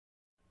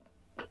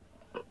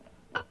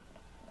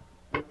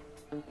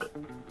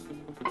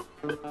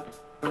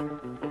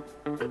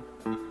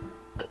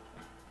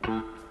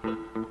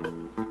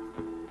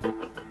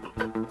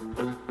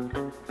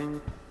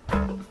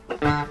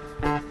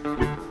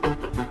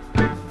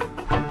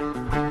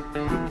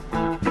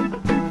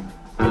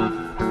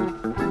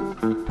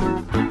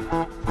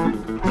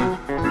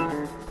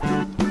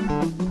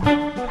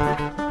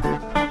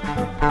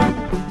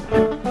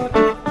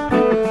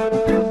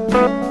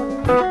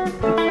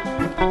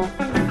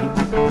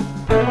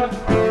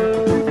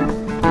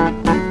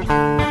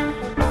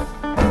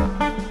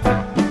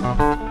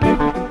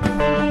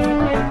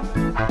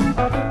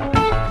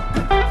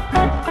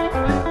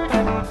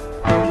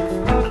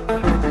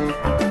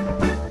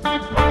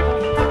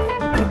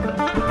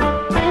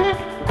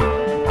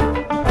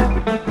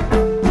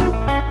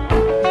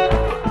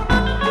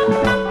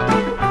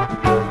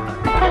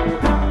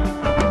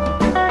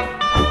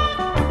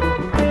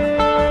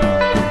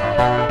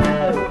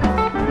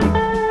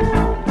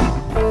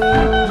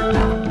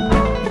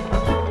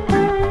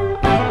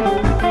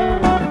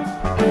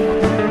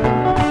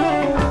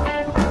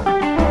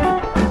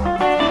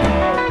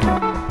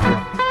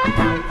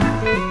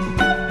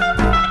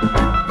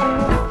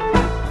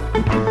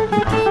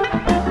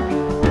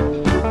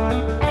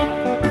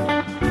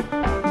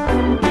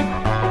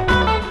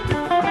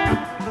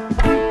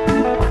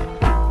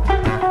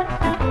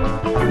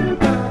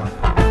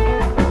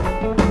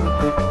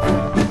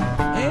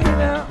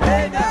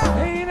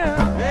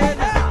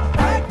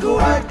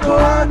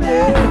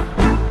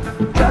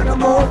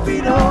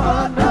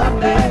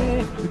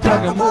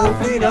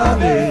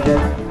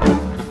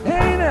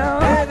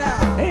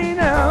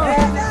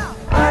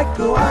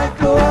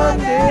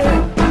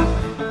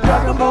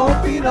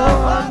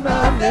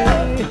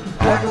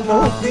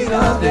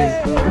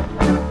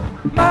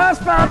My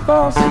spot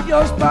boss and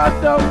your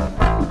spot dog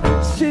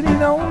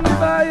sitting on the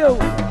bayou.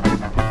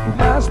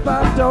 My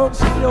spot dog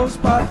and your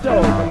spot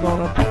dog, I'm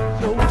gonna put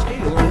your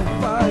tail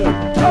on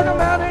fire. Talking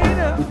about hey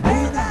now,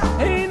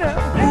 hey now,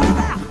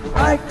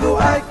 I go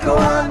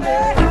on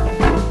there.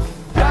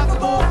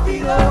 Giacomo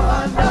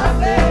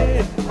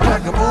andale,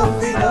 Giacomo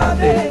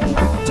andale.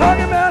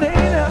 Talking about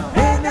hey now,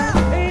 hey now,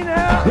 hey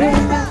now, hey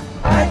now,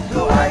 I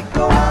go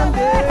on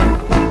there.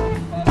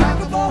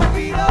 Giacomo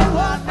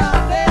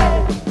andale,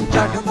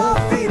 Giacomo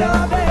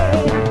andale.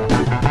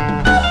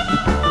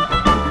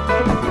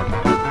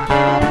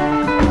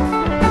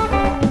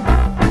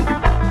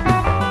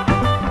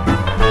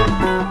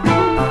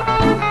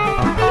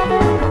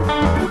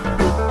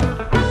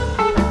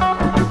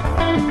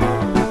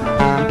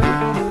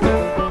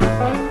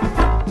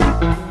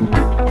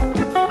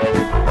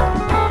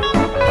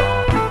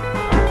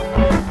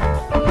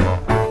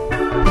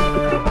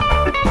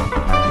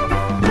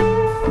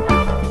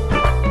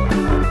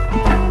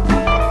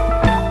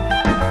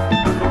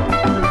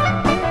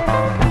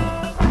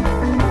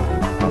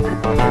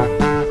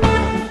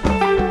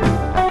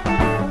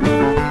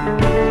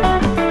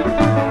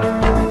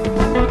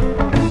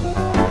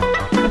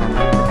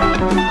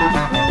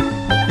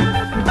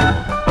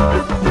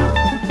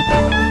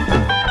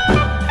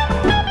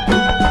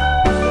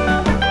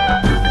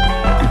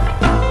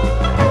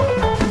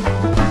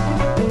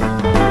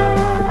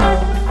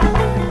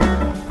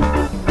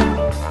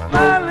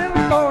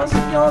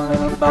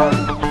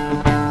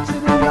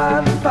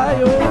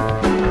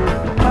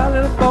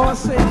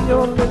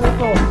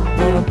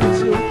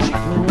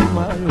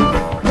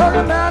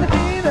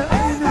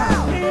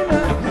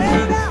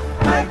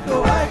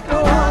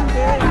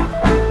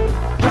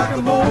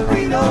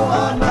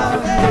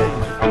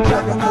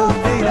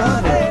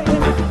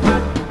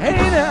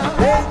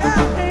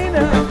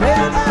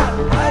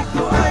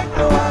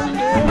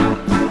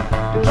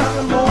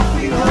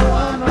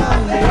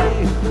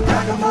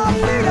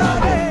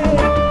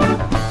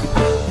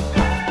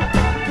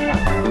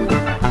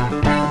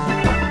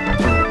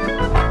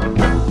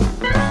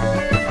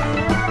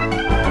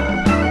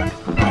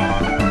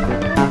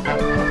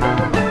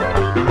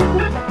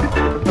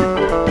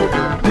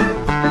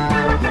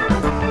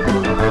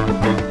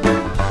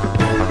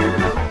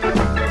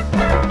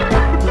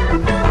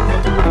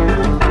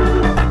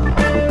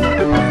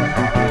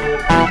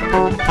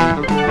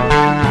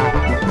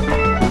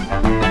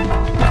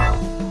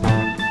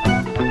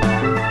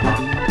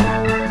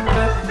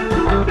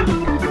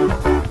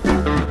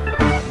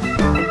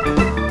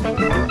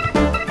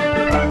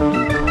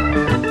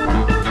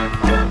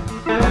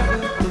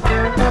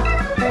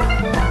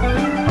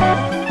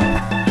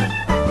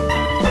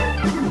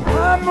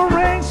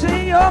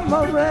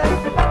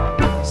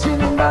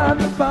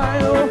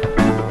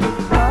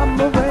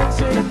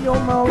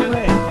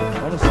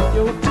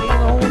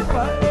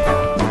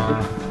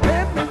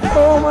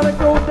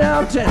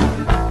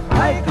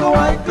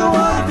 I go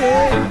on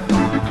there.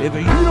 If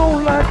you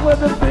don't like what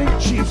the big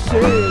chief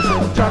says,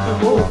 then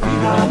Giacomo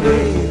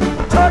andale.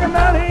 Talking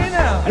about hey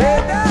now,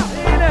 hey now,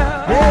 hey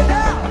now, hey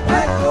now.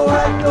 I go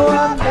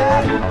on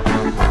there.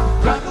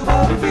 Giacomo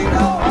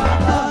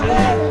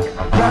andale,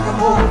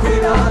 Giacomo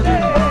andale.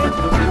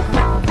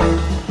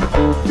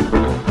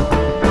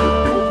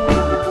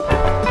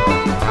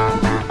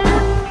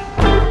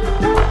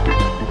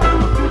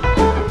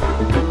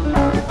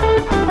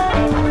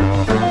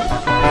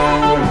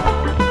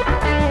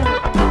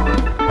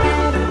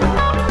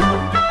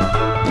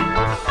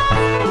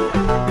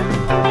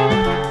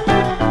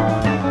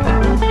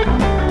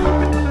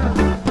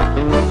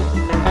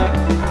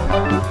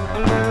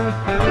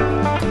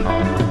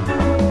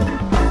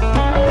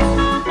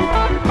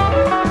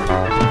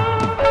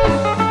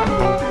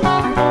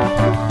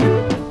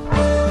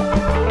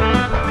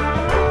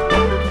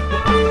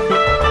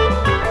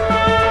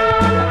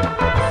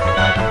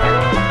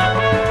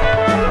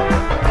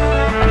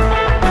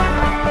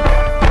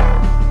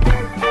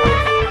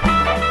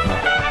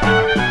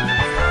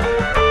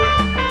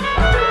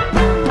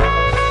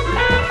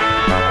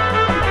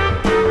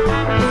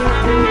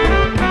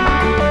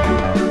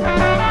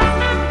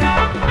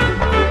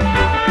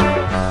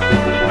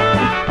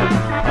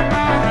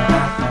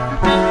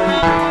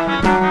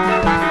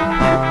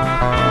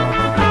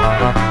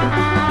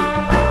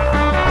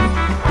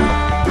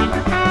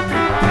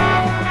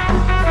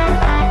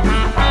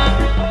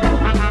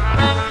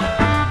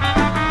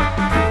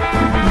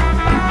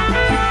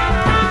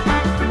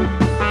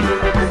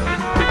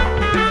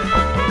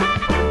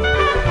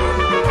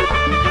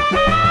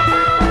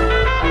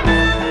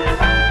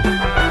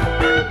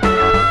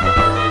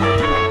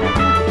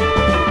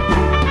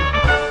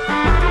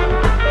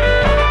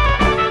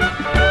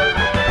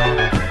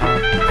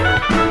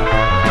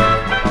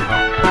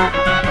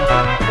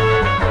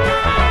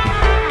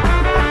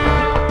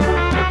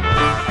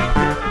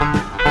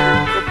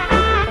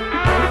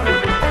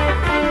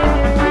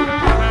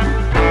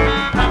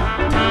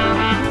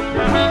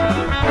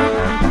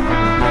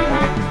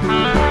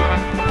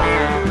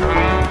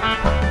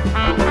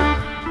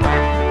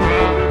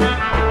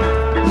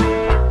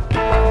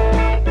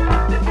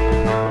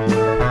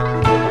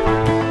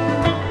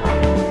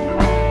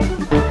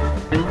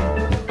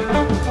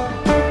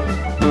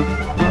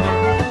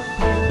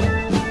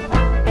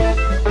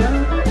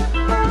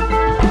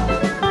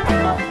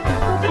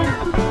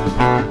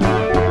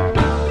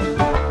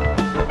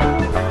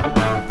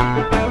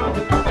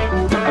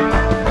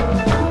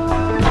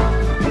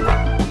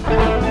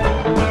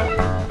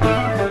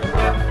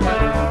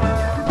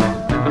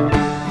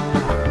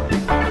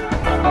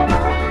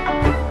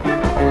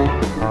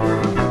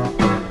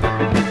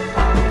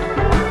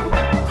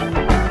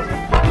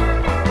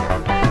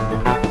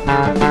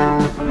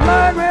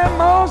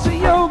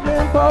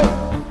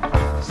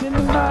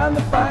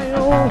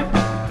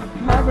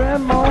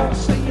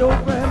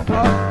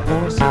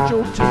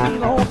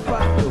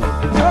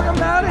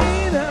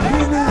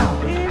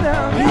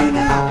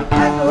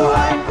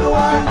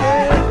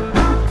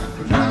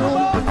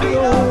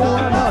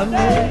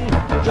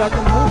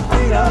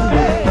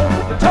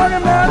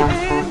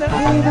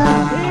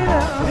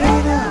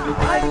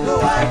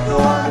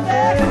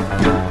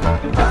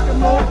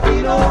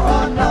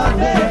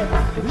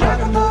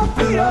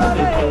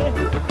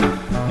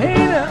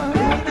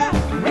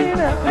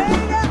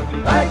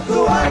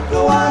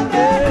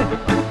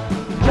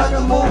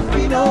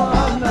 fino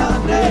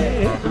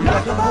andante,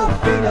 Giacomo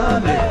fino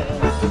andante.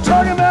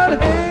 Talking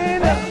about hey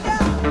now,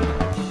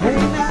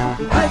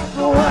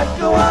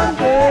 ecco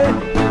andante,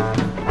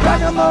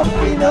 Giacomo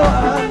fino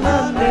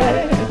andante,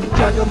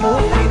 Giacomo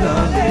fino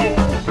andante.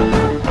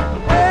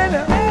 Hey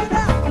now,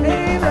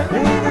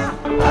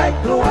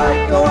 ecco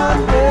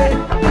andante,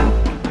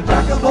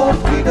 Giacomo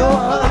fino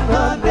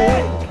andante,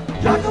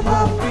 Giacomo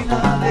fino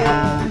andante.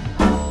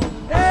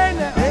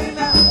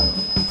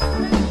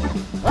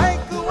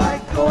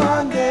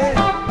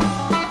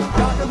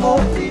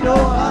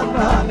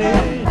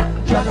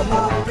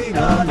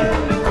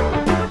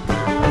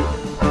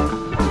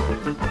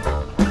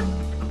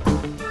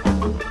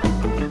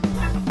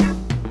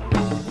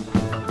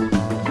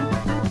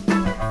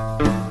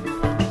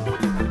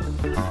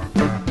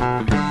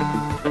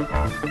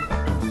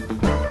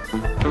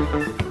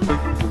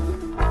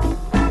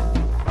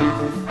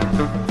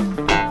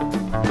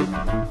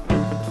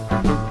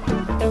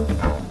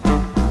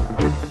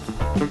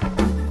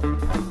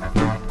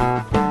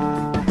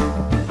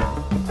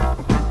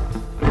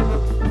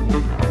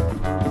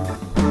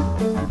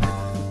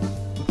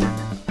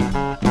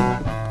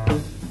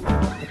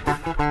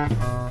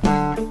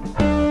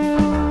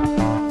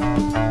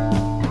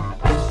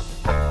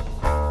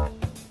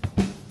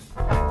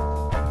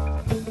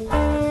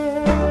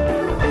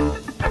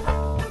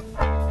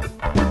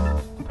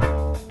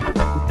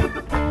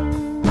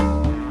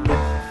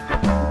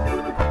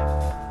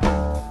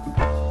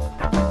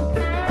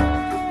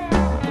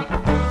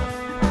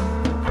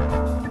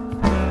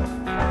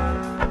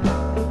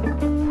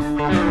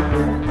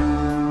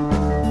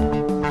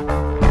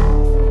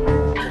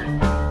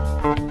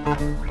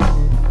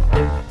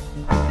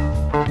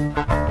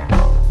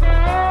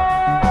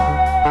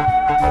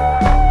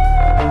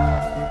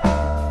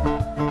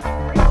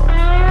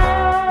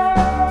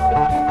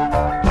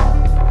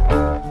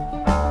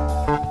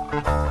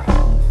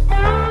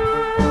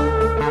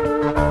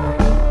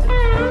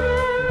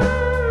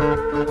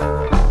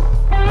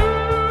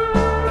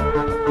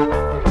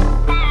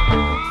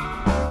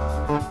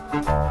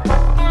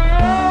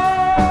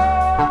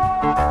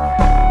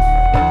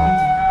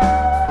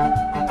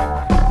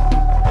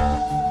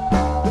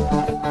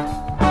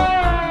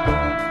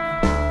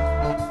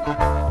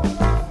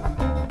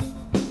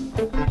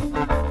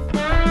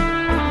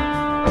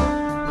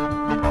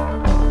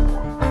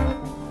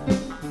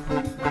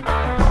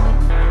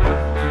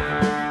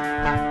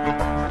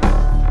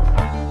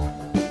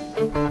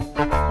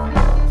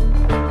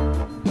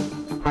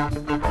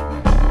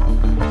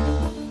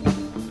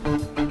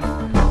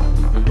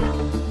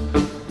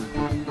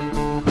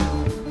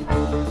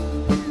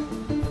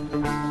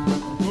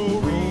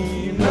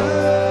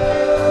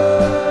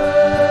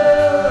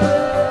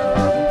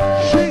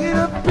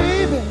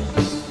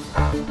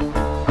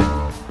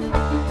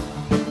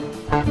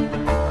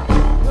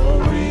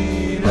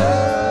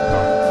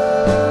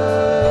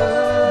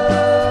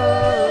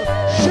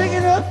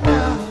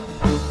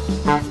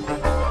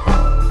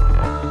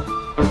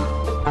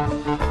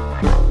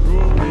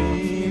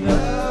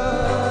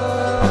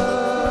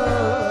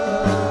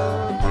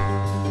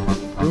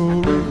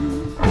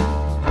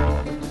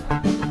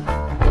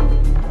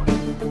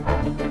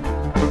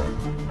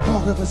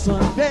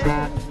 Sunday,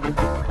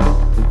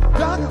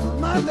 dark of a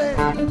Monday,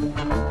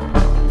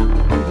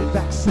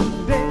 back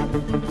Sunday.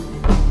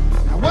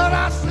 Now what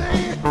I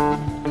say,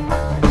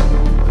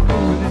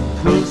 moving in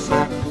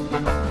closer,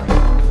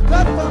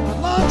 that from a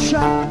long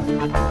shot,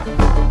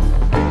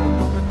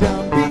 on the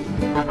downbeat,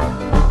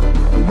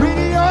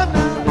 radio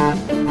now,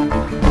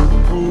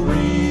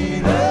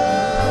 Arena,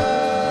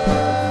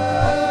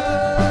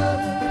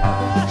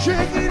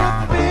 shake it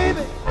up,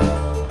 baby.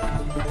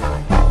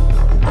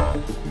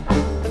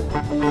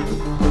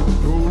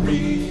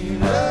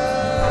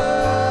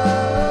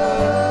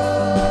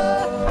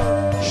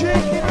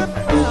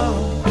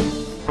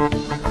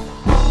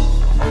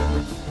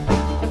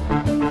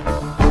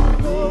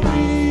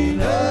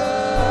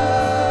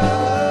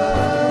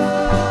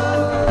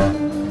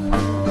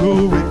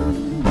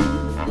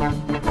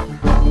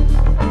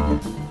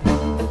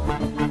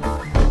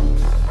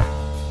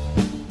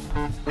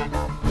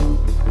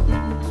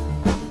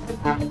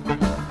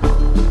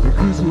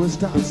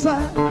 Just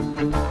outside,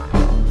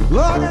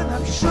 Lord, and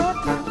I'm short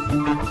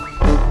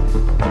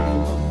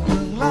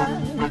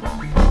line.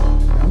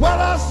 And what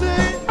I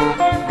see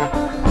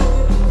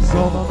is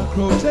all on the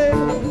crow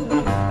table.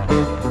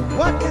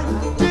 What can I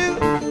do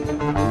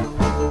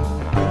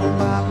in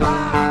my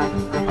life?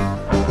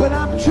 But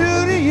I'm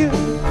true to you,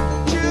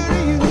 true to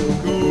you.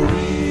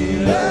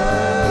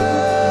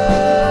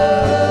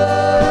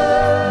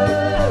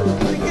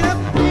 Bring it up,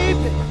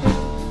 baby.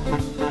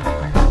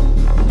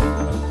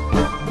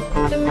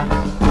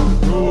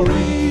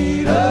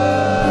 Arena.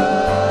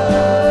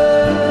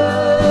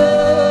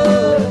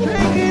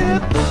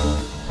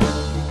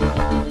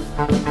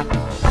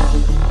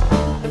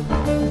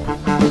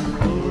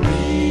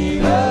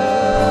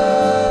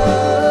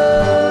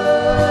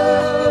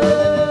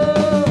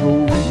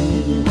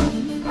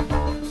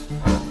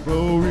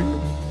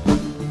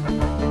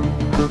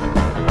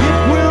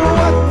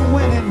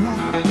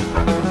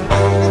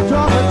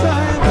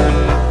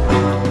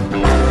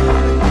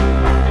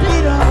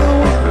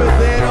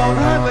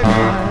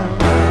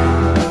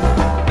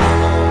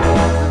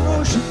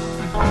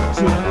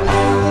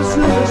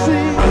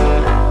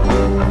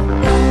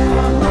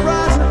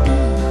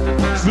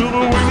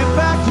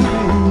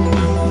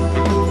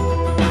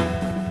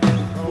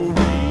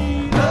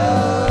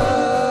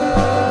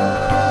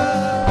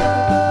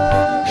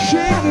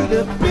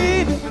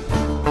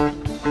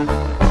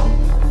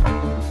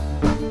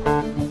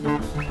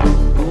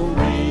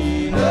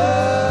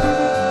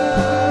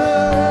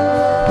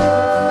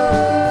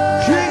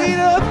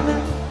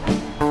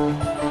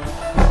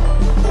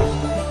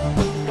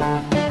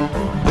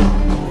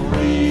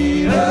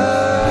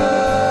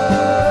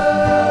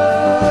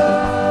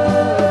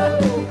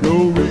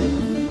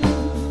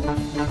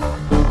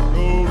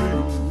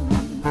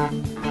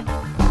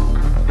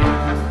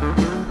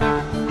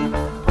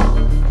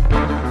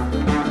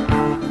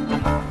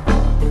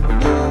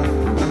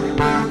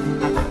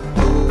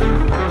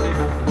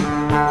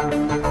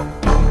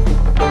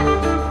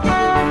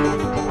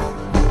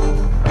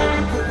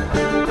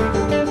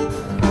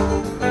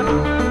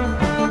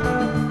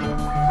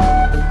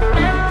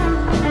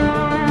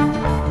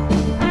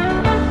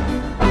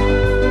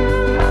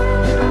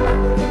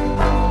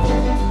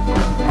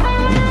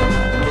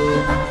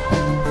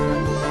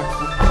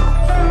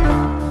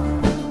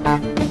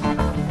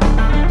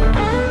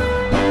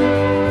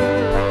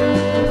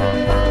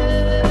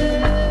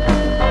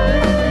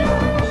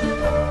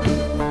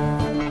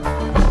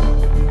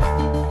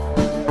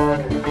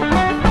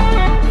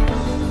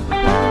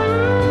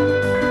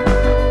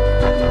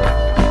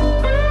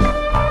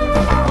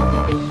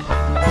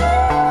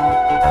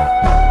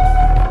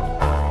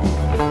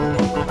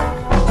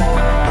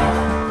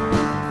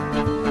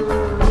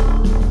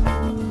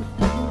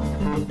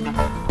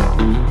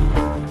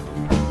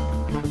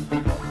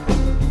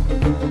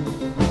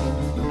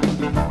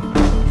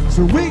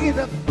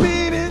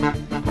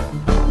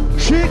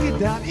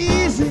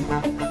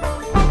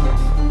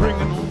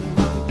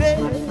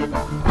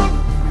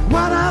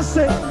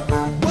 say,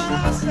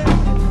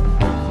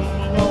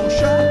 long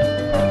shot,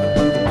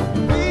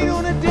 lean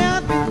on it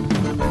down,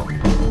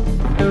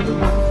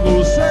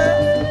 closer,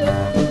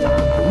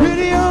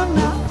 ready or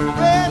not,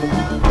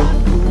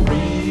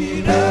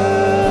 Marina,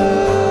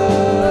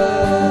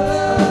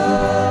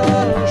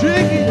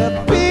 shake it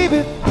up, baby.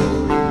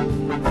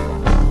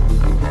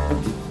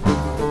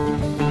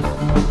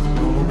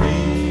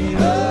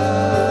 Marina,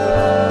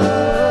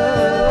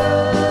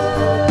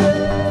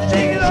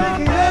 shake it up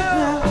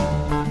now.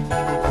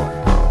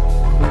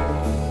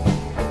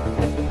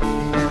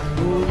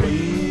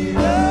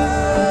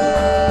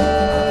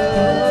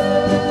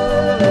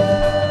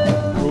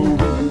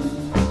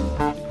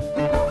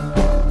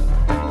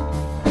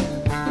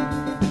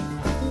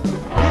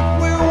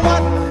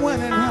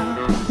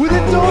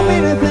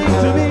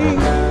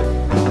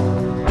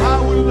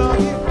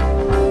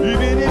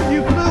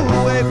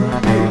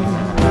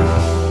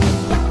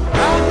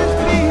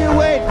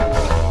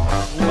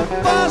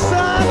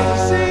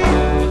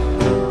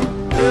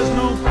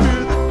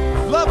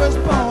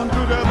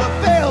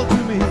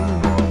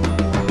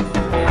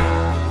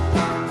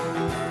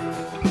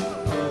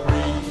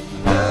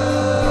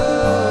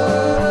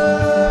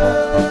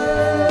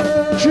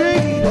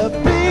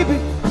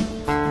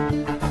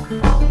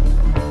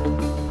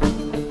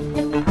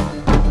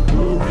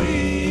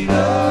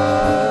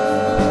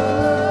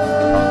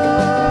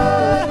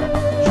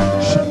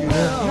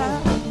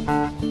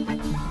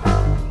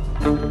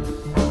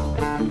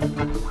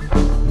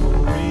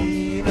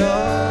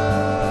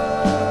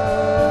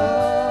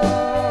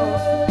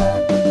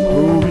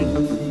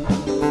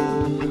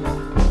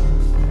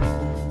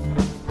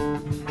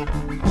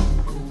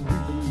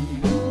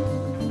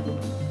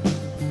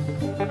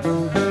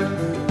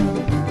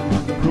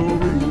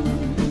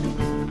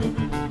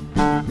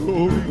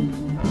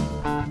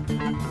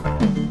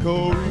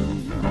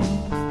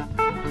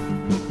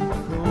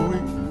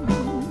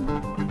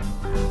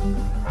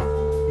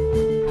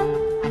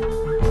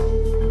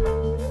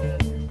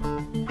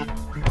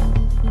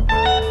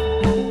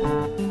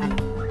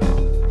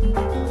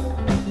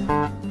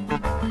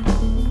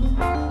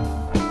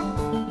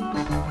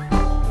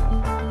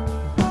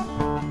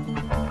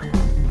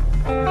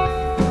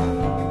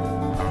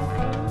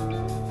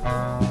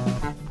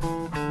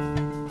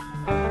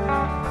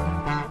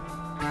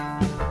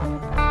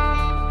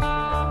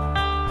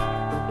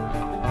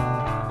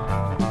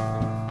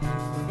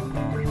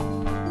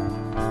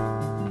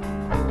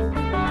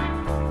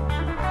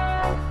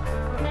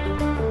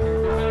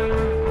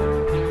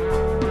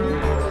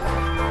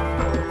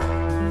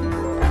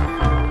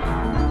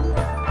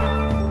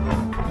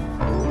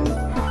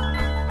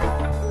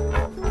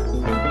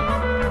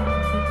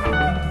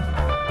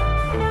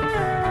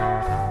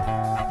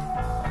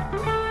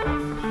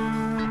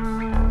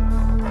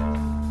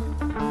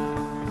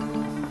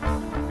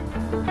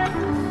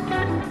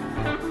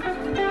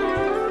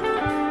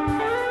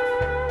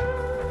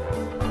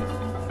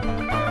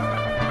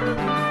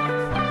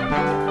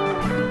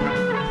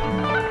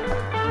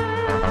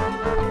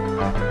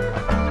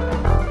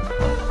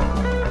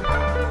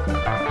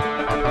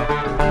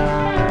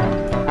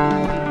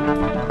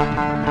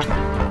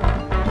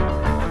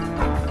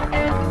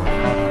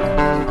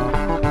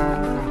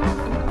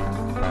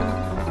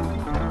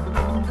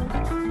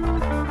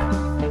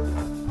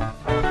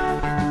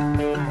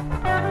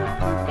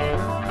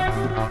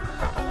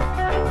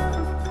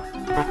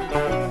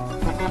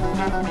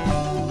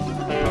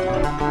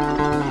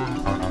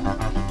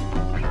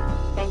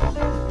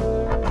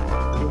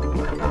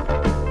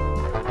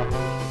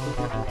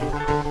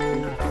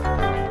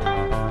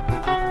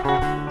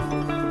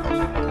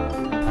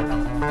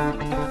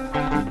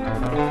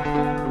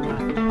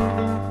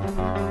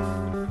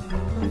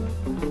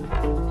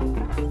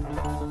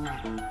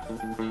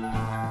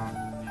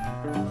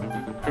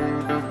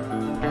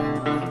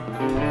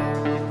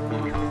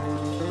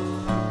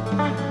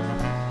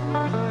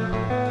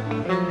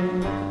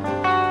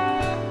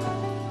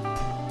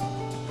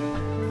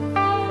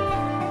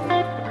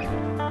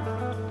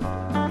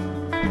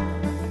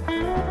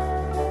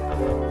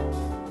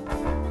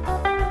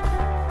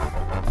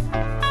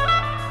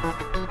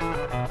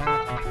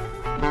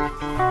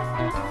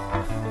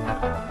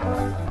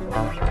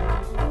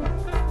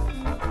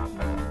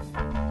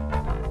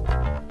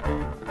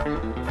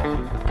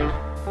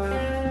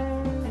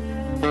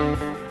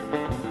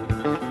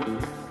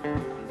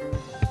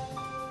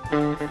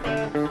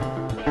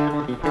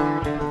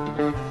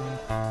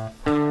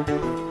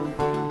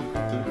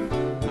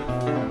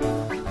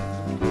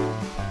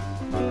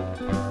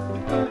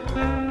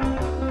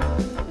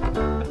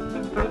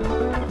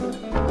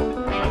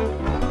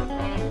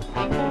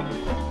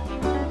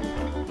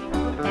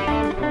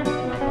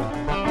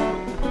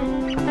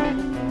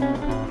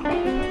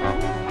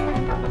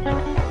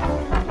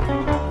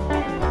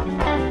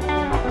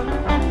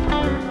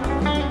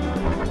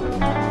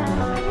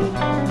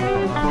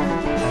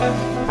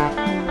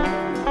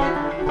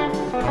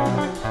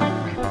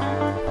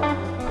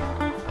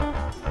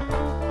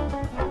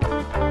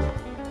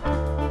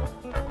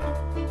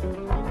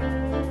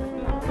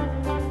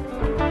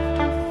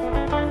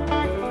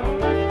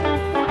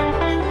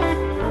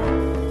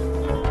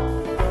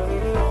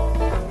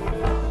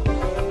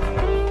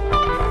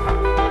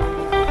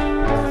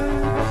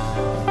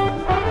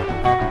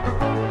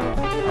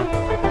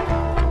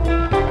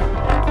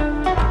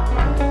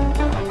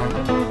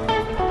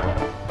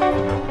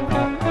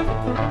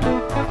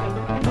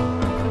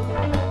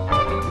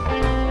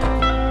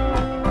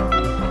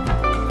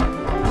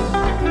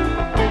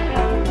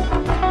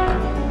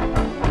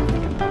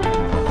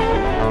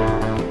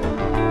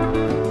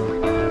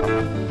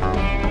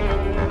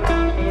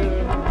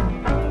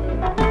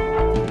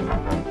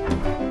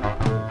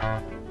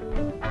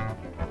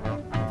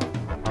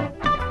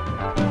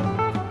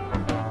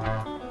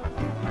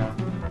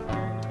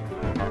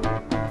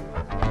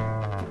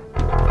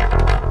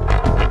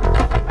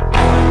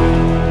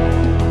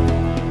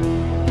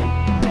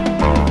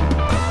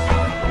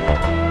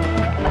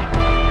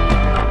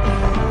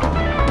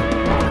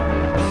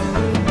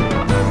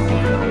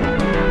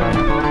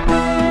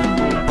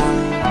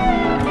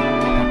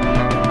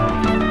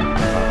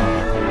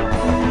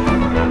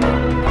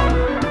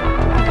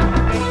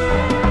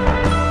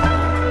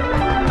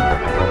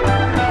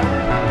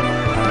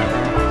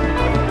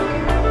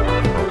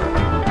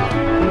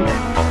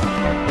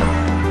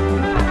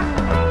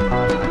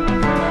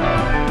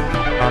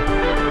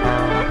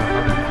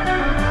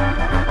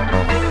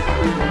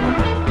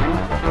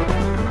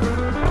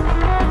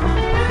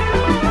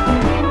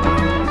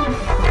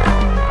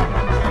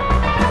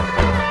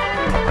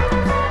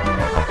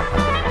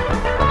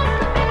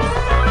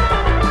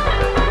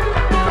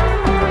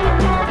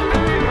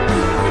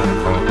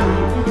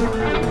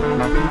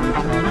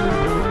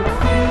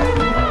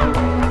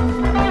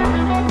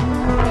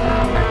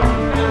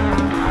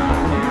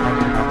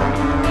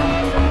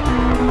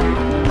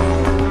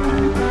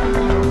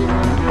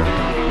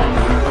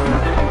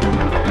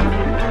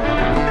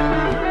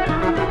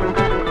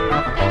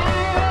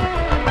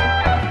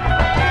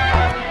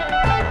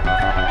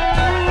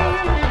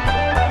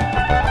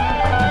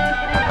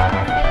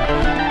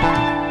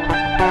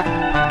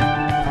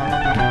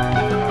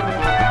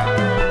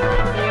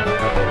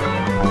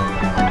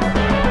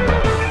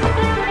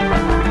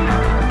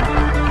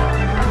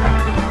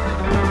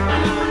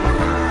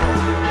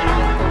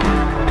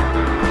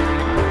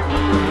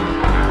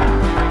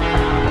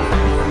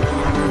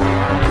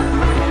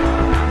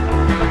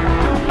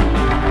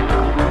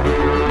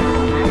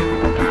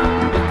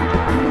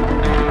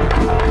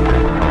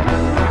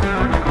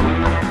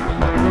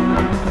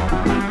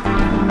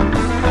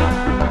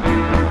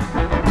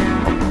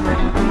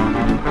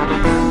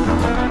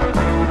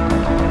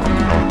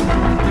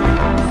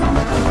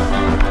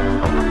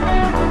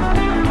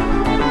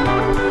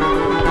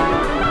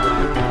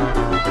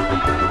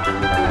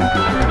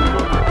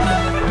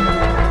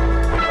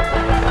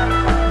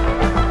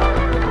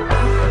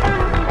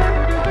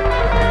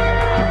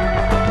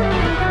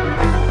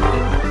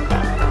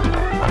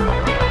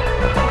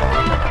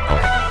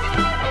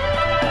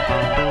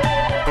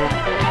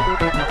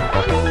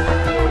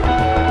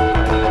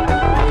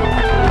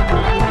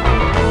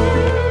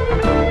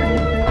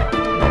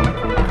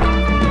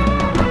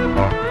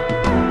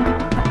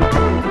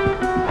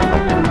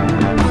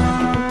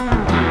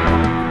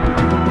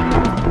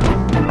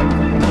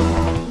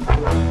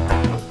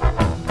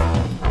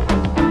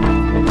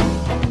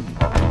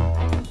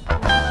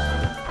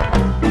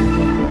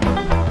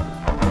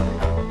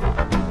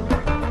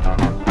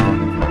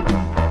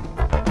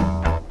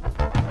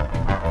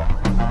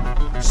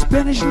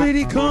 strange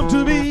lady come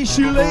to me,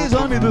 she lays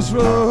on me this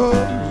rose.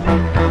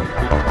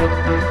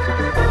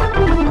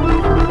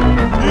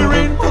 The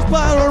rainbows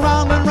spiral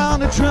around and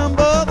round, they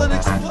tremble and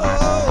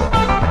explode.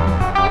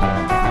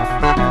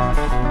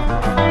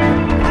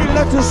 She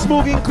left a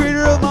smoking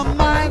crater of my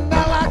mind, I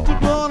like to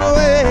blown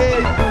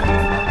away.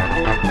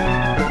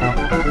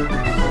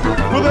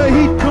 Well, the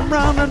heat come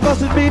round and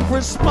busted me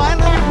for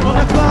smiling on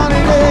a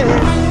cloudy day.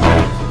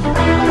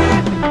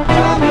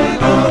 Coming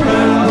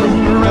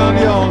around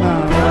y'all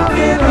now.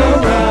 Coming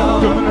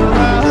around. Coming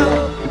around.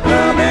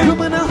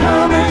 Coming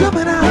around.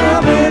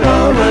 Coming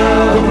around.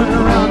 Coming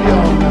around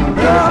y'all now.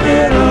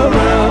 Coming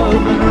around.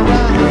 Coming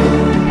around.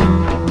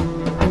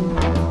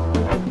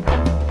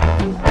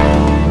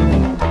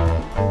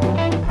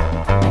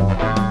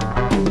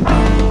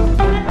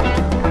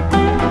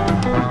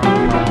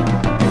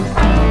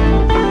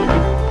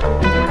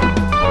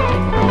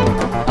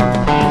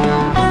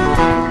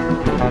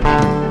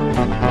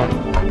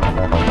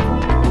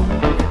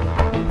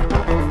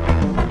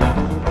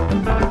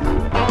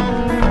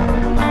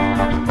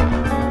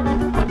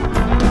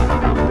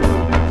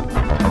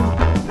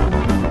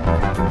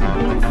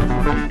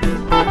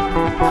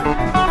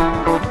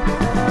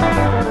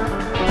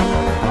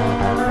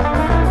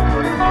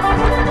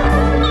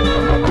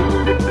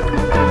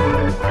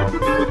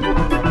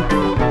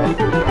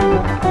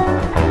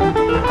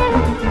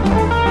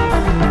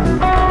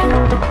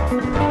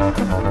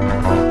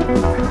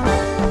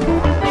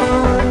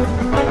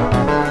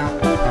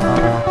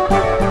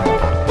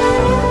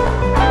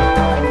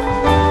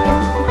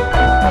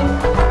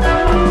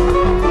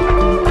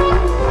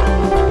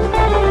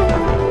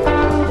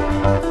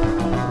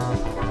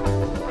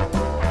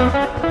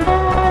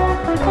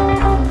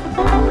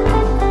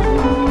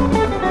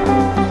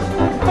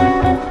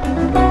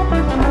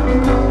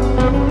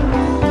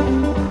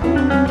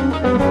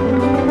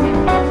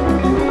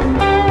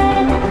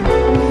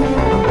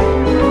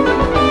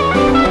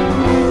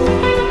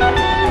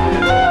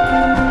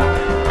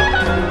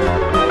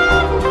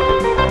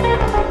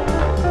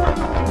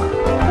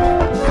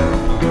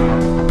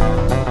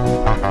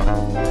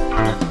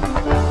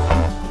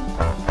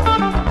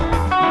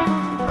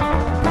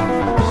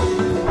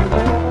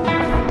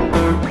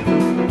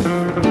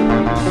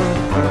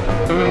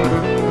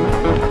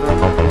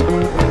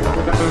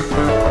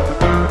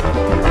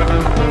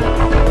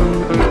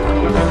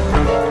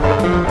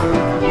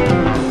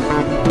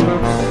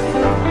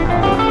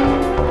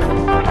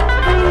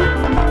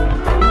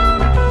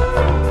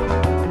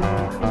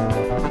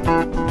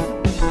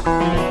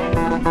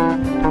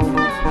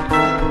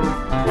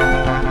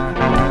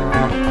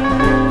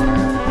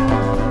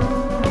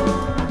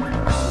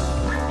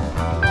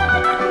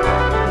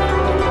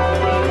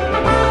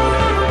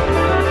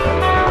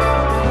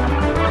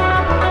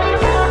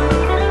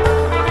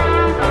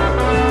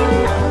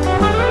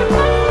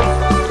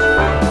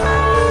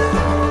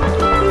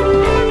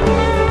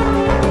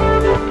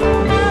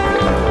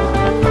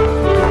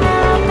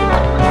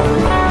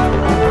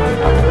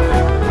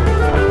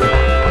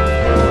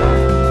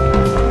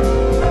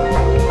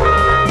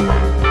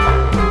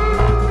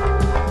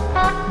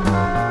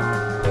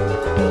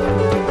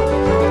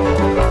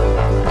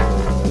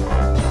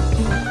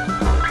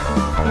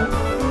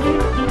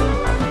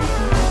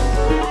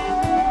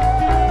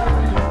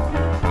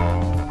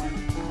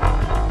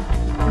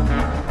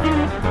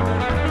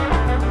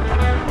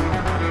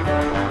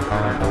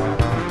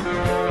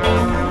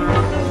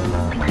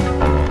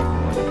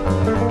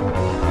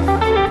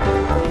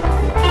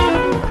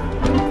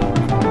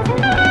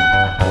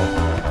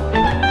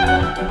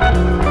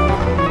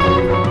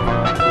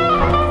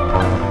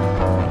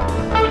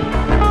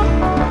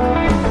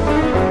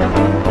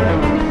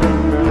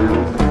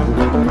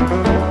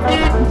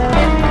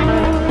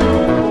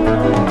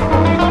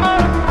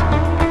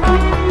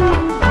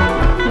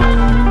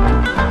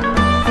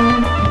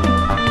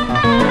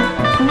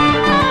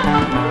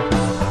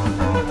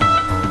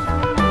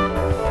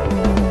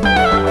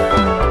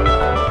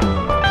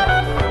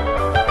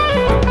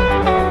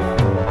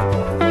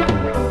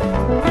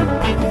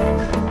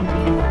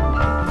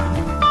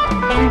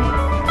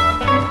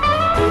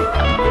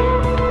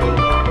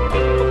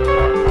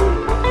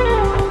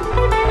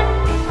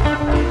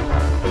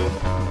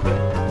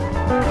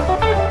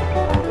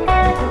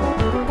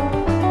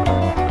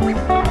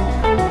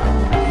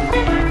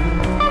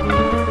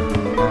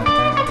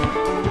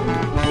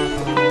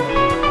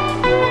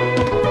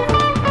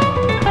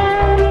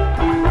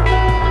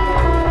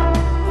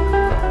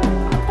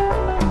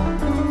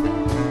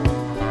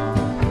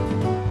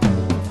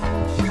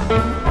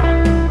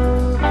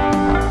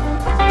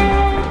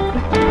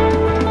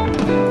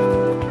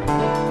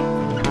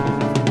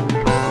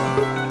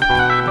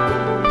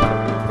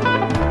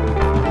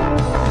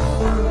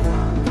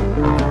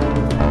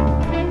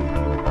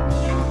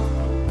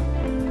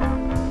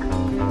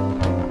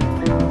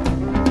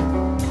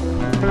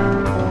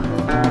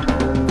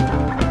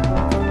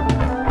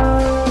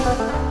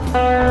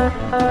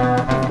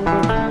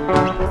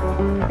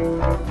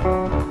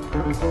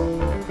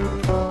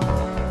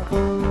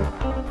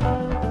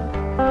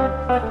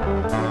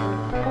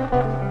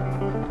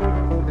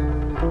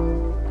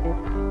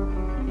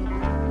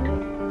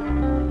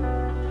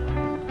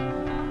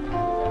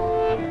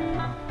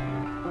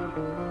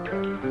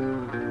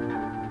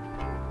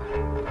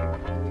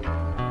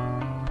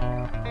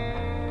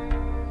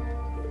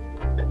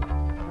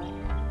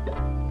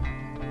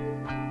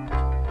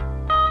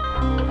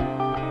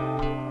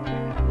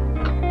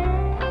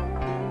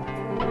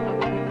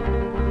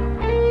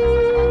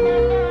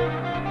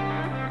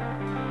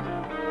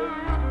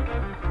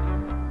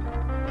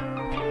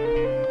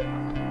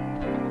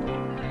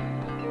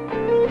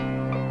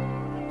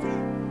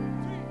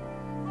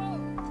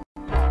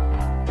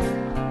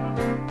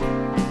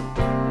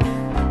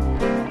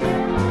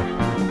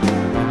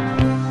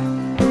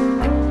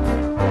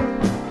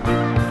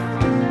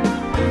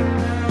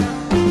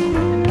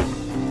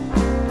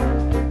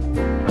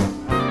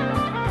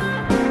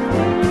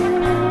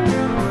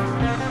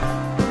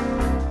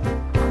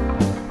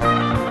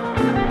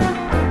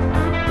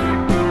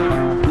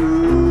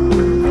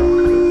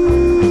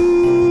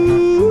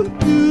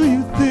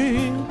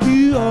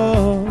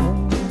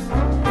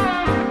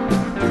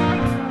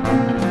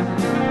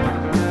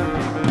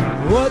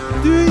 What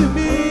do you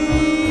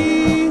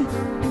mean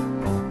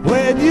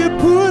when you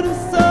put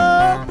us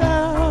all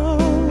down?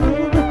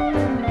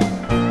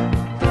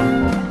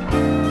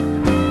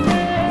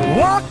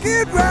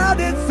 Walking round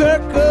in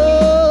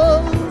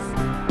circles,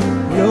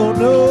 your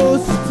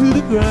nose to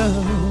the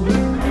ground.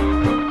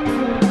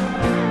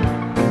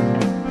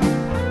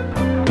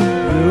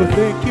 You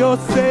think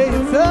you're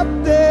saying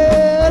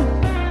something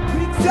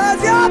because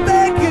you're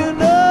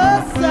making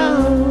a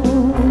sound.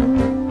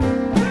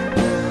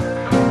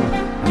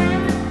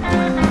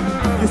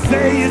 You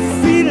say you've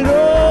seen it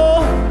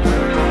all,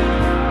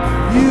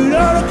 you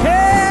don't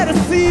care to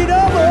see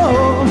no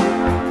more.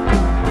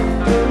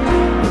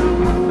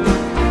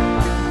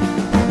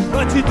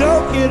 But you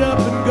don't get up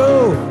and go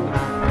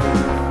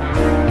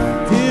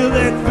till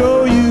they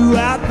throw you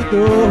out the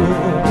door.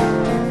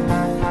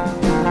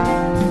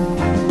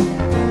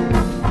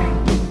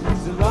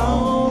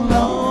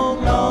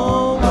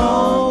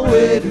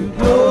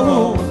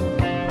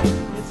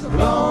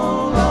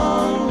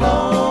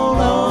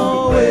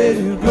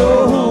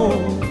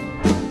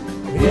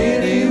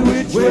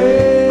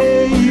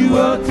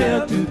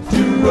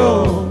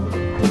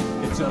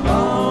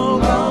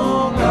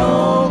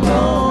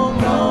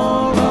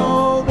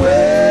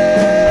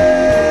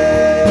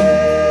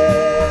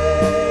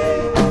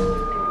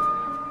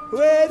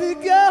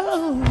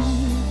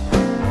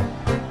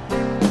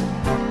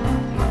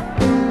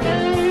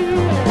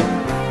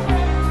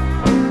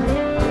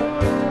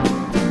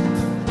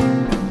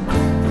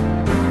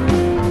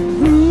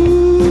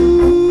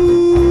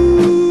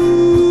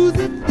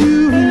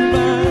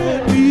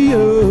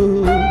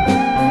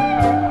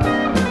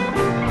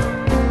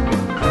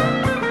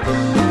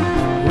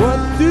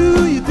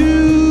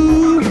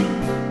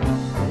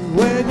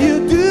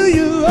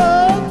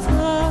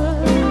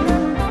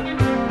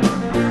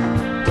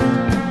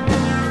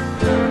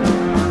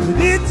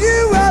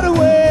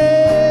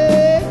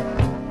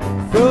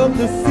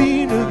 The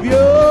scene of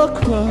your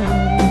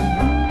crime.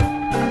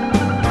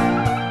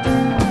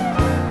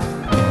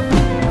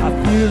 I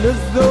feel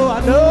as though I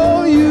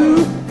know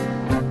you.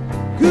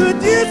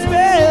 Could you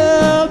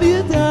spare me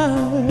a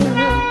dime?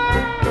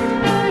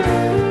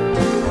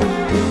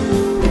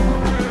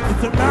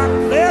 It's a lot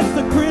less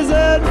than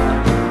prison,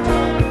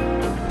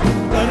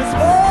 but it's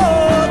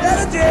more than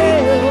a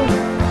jail.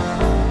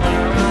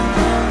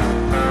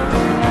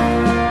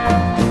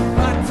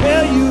 I'll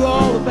tell you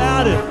all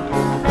about it,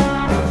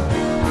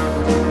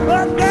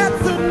 but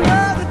that's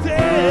another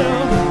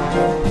tale.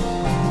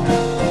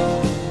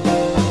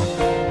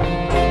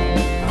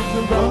 It's a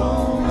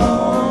long,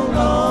 long,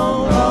 long,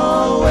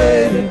 long way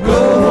to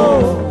go.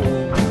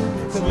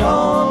 It's a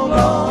long,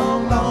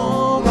 long,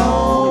 long,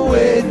 long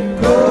way to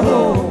go.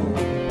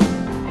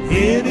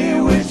 Any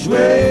which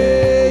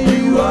way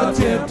you are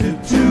tempted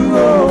to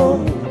roam.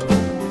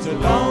 It's a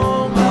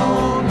long,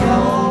 long,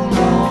 long,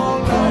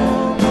 long,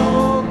 long,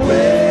 long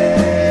way.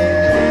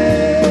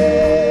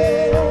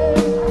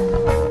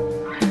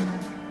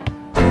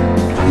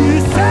 You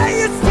say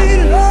you've seen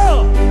it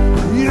all,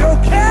 you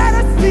don't care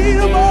to see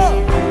them all.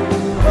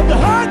 From the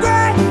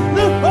hungry,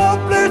 the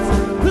hopeless,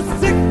 the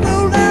sick, the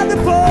and the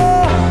poor.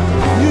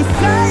 You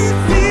say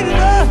you've seen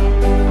enough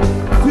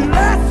to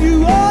last you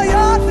all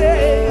your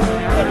days.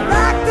 But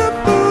like the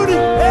moon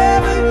in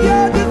heaven,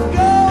 you're just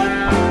going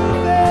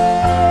through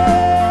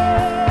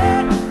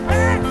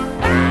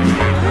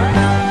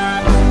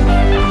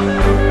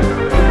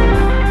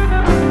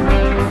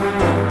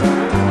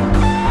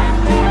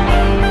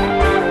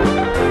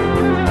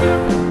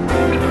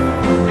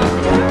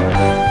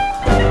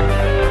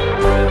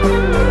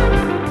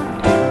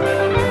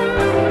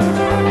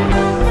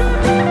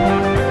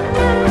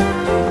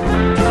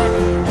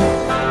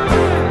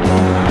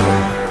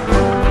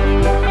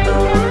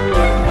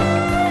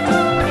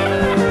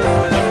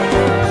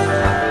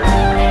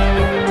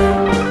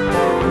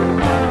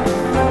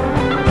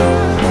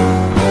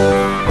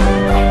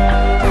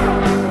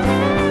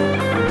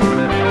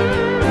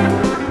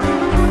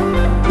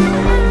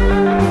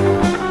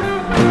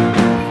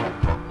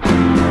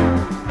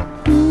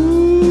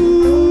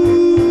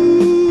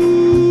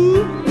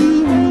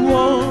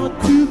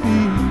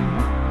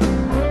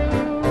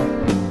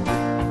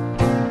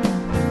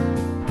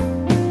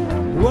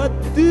what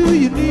do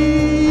you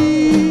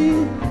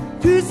need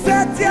to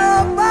set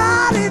your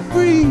body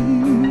free?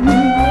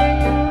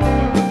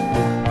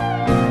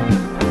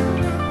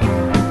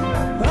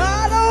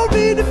 I don't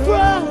mean to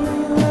cry,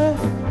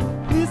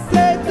 you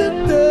said the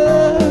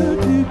third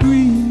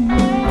degree.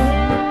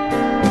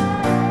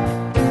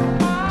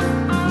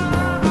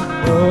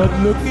 But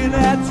looking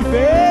at you,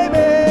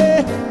 baby,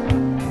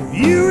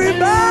 you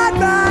remind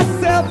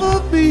myself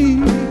of me.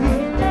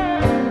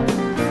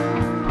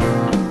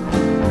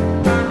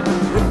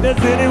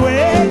 There's any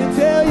way to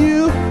tell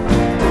you,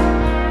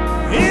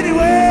 any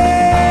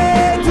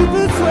way to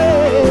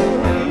persuade.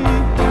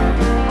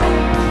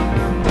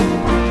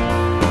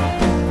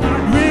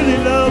 I'd really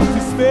love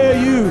to spare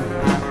you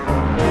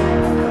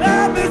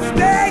a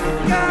mistake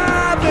I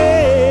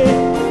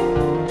made.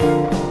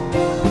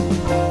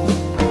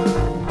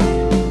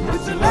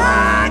 It's a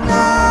long,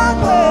 long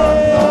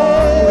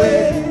way.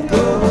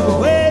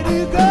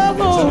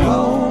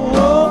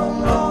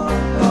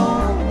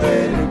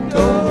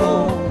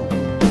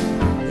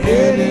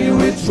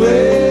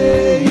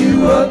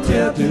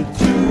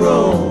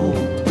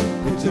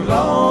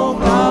 long,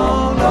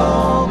 long,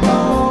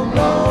 long, long,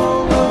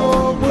 long,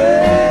 long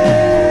way.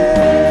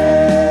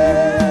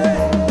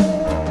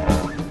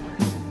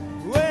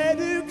 Way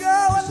to go,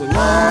 it's a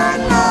long,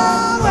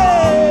 long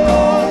way.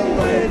 Long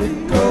way to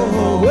go,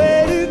 way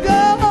to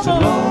go. It's a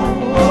long,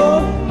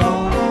 long,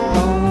 long,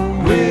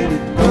 long way to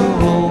go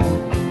home.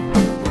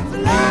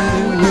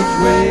 And which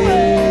way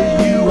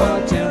you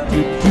are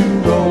tempted to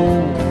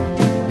roam,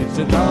 it's a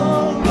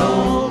long,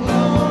 long,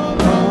 long,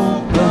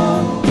 long,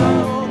 long,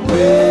 long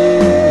way.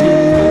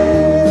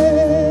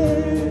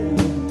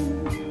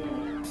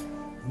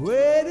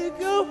 Way to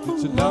go.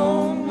 It's a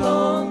long,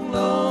 long,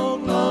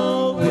 long,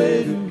 long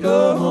way to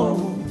go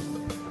home.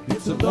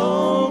 It's a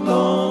long,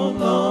 long,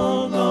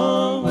 long,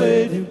 long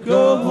way to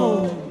go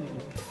home.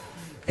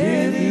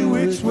 Any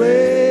which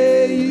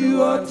way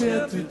you are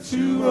tempted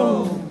to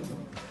roam,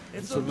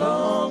 it's a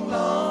long,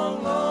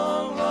 long,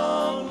 long,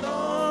 long,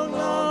 long,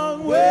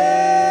 long way.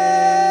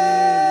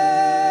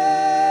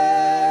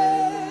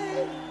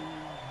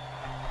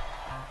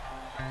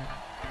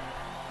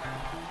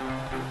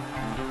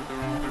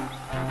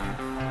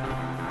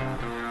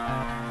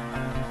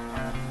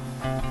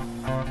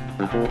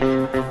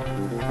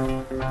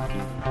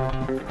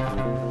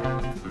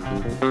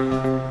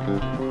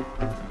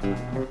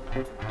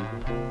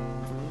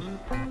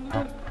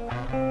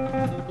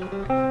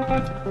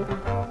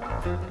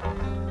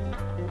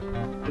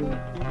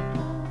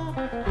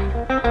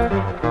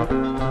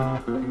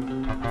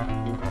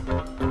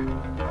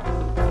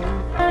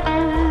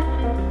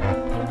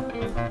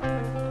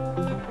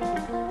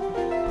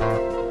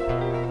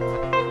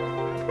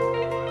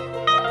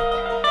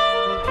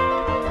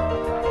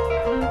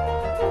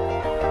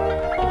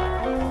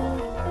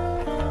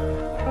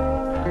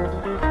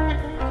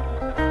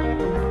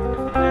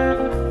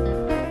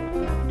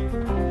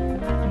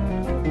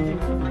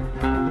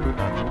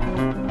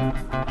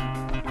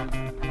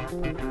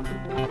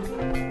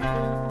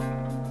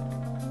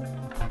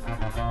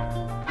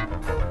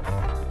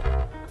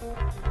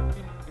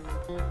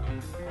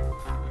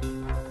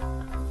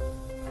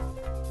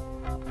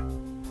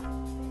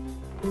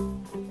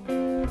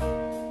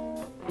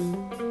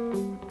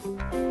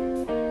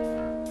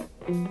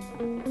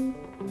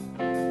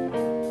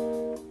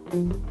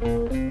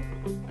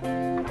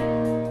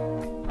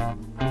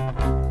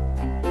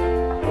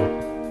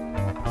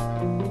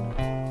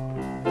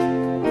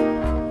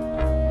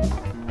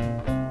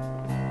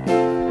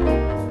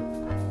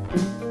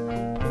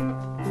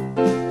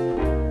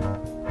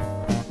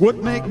 What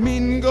make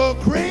men go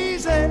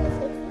crazy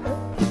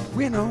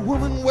when a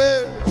woman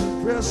wears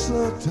a dress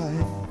so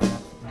tight?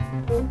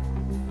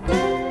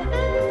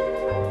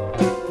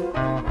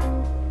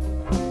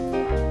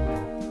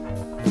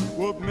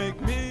 What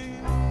make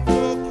men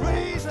go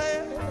crazy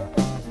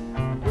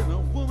when a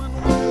woman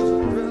wears a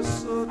dress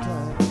so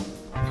tight?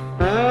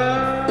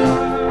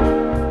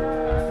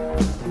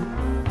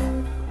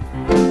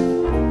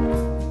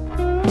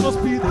 Must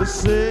be the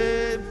same.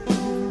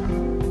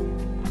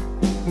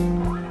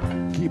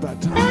 Keep our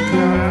tongue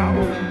out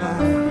all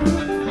night.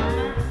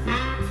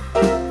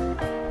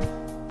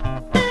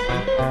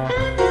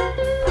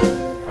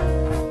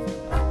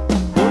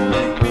 What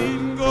make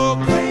men go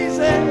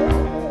crazy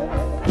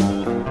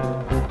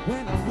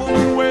when a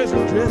woman wears a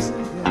dress?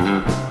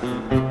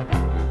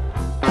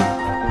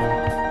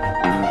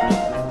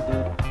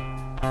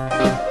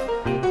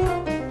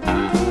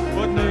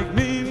 What make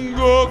men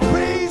go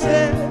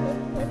crazy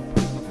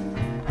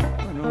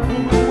when a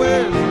woman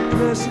wears a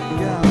dressing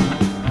gown?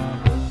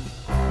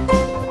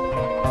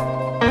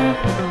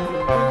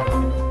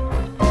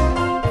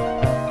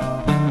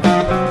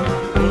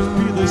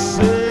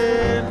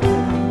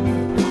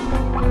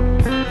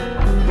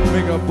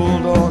 Make a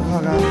bulldog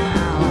hug a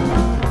hound.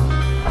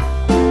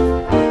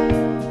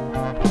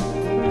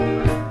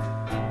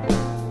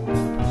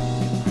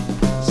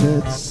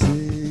 Said the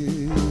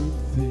same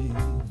thing.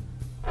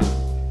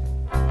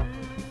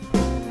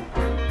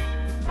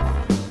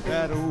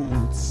 That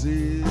old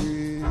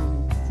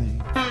same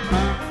thing.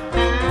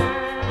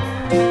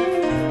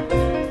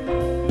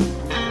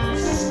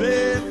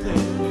 Same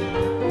thing.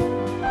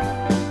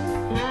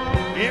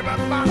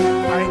 Everybody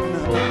fighting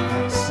about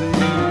that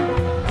same.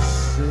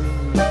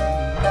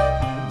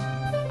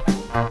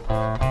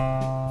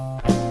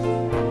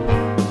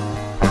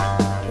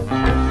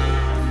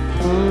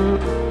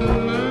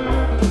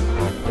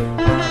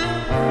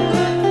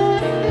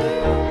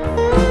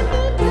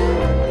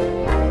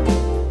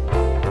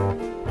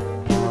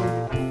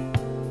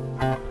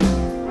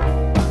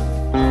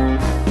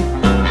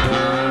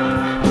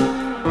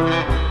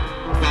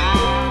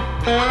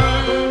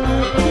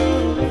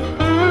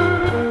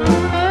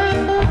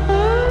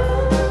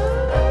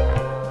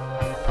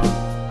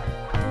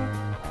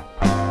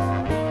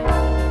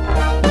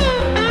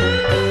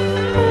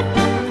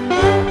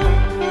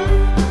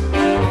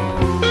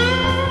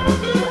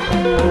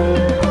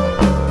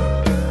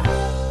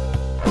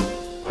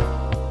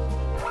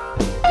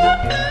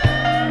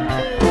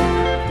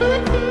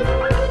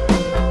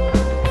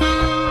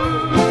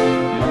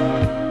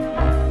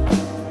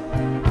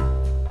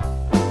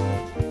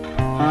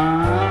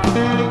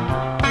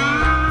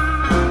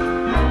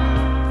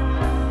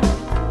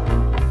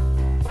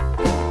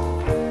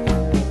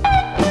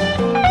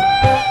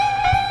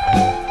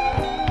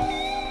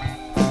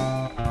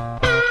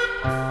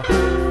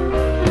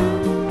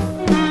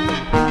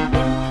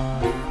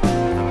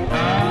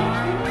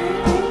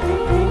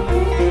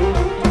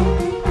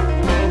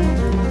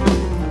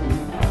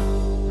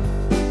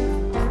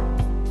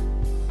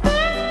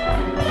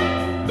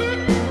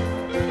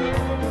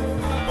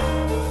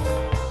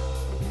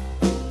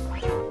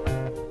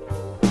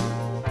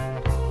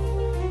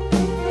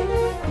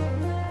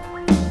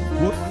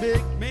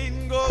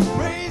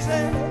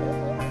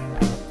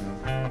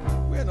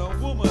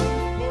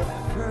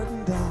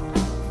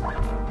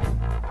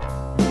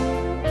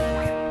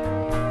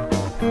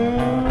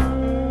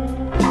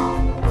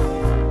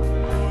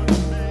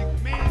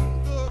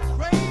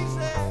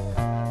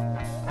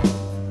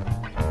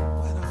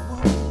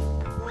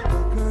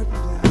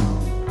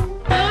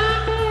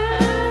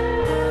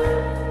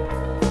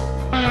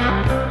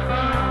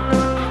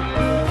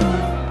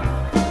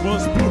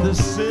 must be the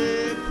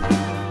sick.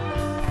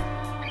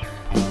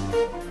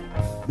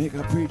 Make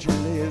a preacher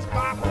lay his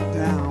Bible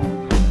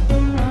down.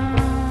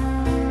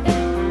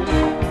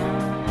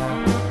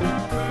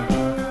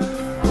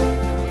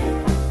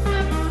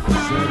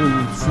 Said it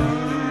would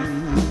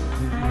sing.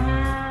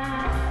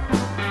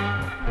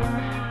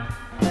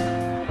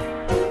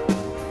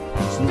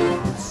 So it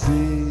would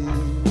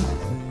sing.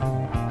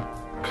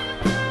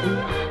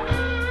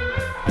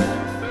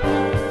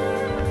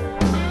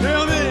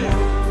 Tell me,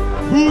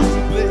 who's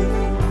to blame?